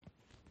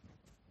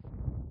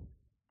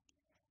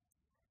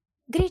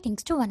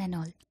Greetings to one and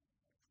all.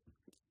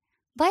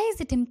 Why is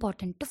it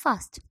important to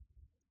fast?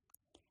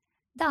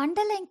 The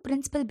underlying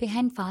principle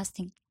behind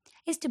fasting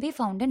is to be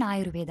found in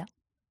Ayurveda.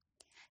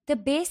 The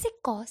basic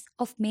cause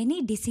of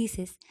many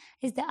diseases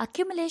is the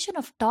accumulation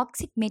of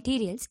toxic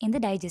materials in the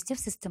digestive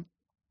system.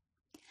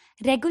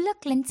 Regular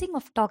cleansing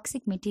of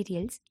toxic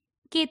materials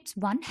keeps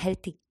one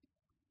healthy.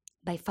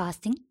 By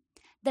fasting,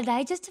 the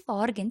digestive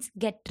organs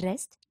get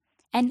rest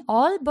and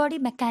all body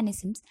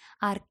mechanisms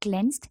are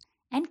cleansed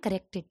and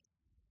corrected.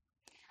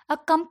 A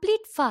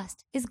complete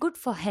fast is good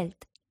for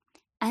health,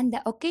 and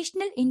the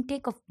occasional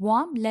intake of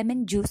warm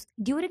lemon juice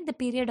during the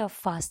period of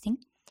fasting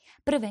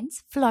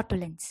prevents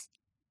flatulence.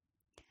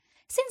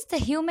 Since the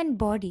human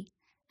body,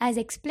 as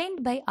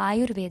explained by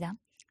Ayurveda,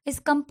 is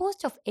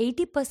composed of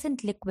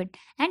 80% liquid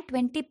and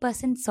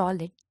 20%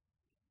 solid,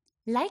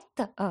 like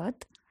the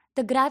earth,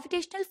 the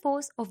gravitational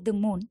force of the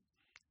moon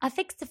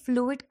affects the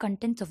fluid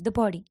contents of the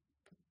body.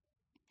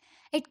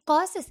 It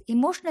causes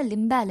emotional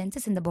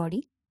imbalances in the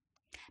body,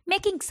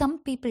 making some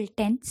people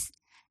tense,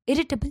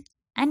 irritable,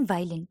 and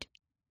violent.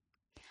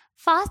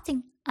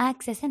 Fasting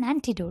acts as an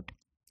antidote,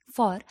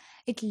 for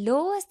it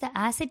lowers the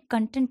acid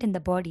content in the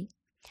body,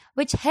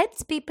 which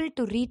helps people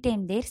to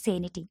retain their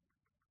sanity.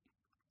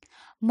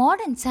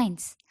 Modern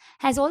science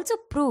has also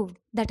proved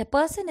that a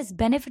person is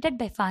benefited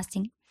by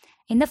fasting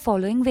in the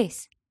following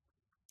ways.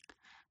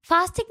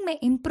 Fasting may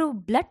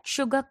improve blood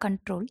sugar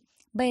control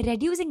by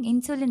reducing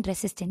insulin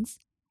resistance,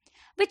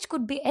 which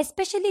could be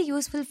especially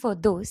useful for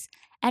those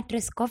at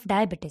risk of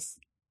diabetes.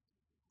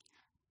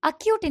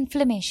 Acute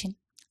inflammation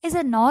is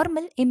a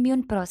normal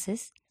immune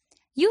process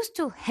used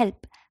to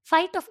help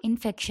fight off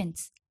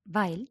infections,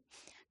 while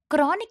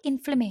chronic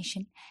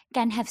inflammation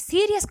can have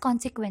serious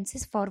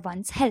consequences for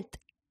one's health.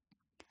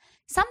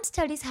 Some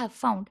studies have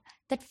found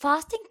that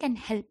fasting can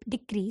help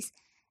decrease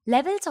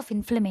levels of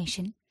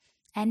inflammation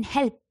and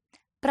help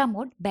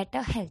promote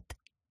better health.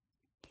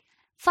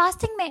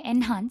 Fasting may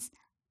enhance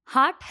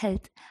heart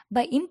health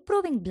by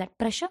improving blood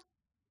pressure,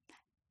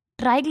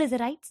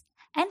 triglycerides,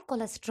 and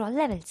cholesterol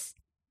levels.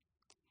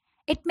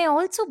 It may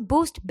also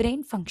boost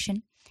brain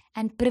function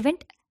and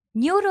prevent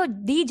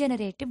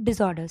neurodegenerative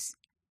disorders.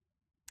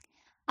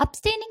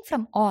 Abstaining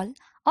from all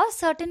or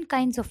certain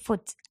kinds of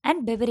foods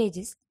and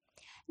beverages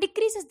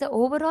decreases the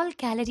overall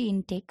calorie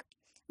intake,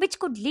 which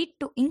could lead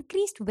to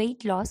increased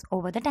weight loss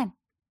over the time.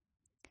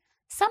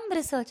 Some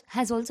research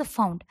has also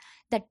found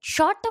that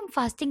short-term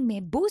fasting may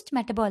boost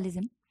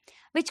metabolism,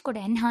 which could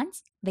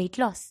enhance weight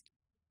loss.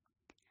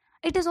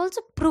 It is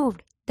also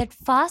proved that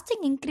fasting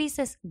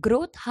increases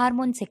growth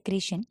hormone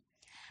secretion,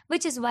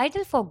 which is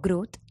vital for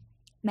growth,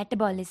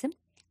 metabolism,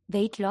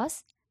 weight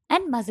loss,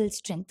 and muscle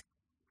strength.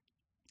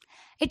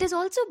 It is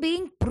also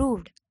being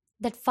proved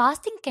that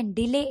fasting can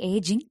delay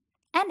aging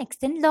and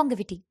extend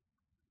longevity.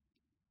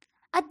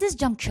 At this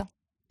juncture,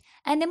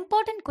 an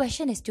important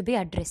question is to be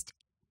addressed.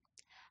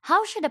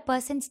 How should a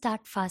person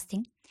start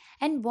fasting,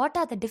 and what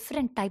are the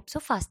different types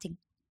of fasting?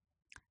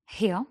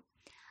 Here,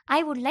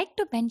 I would like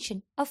to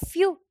mention a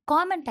few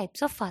common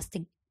types of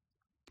fasting.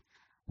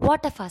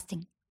 Water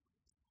fasting.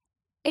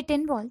 It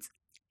involves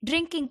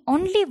drinking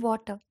only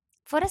water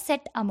for a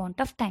set amount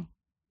of time.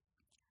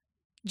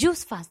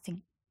 Juice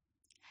fasting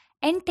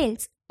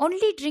entails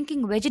only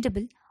drinking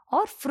vegetable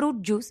or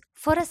fruit juice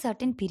for a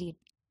certain period.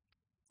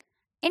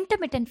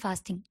 Intermittent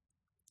fasting.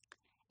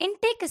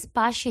 Intake is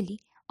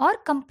partially or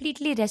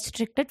completely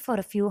restricted for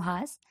a few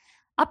hours,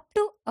 up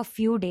to a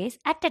few days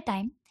at a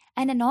time,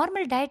 and a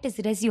normal diet is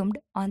resumed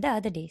on the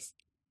other days.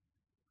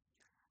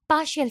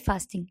 Partial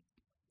fasting.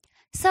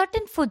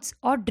 Certain foods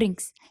or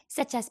drinks,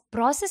 such as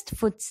processed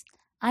foods,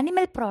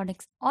 animal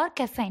products, or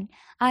caffeine,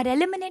 are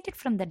eliminated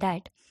from the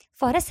diet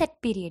for a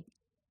set period.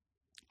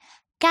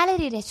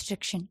 Calorie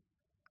restriction.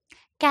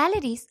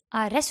 Calories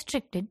are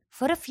restricted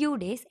for a few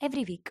days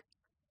every week.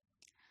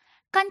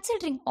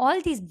 Considering all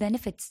these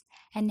benefits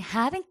and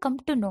having come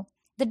to know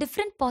the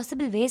different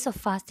possible ways of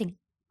fasting,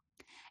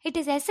 it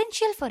is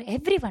essential for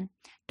everyone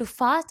to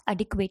fast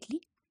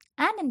adequately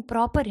and in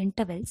proper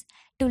intervals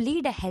to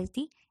lead a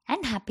healthy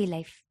and happy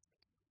life.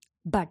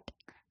 But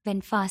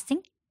when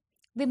fasting,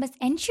 we must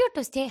ensure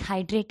to stay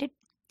hydrated,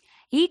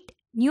 eat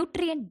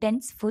nutrient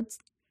dense foods,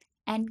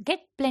 and get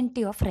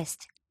plenty of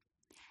rest.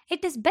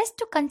 It is best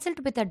to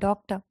consult with a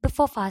doctor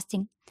before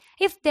fasting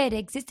if there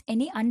exist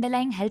any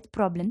underlying health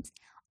problems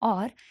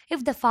or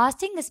if the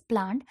fasting is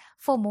planned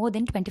for more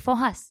than 24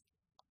 hours.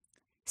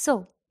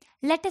 So,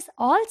 let us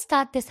all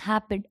start this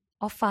habit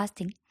of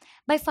fasting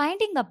by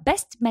finding a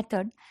best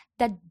method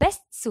that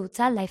best suits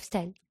our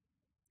lifestyle.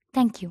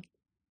 Thank you.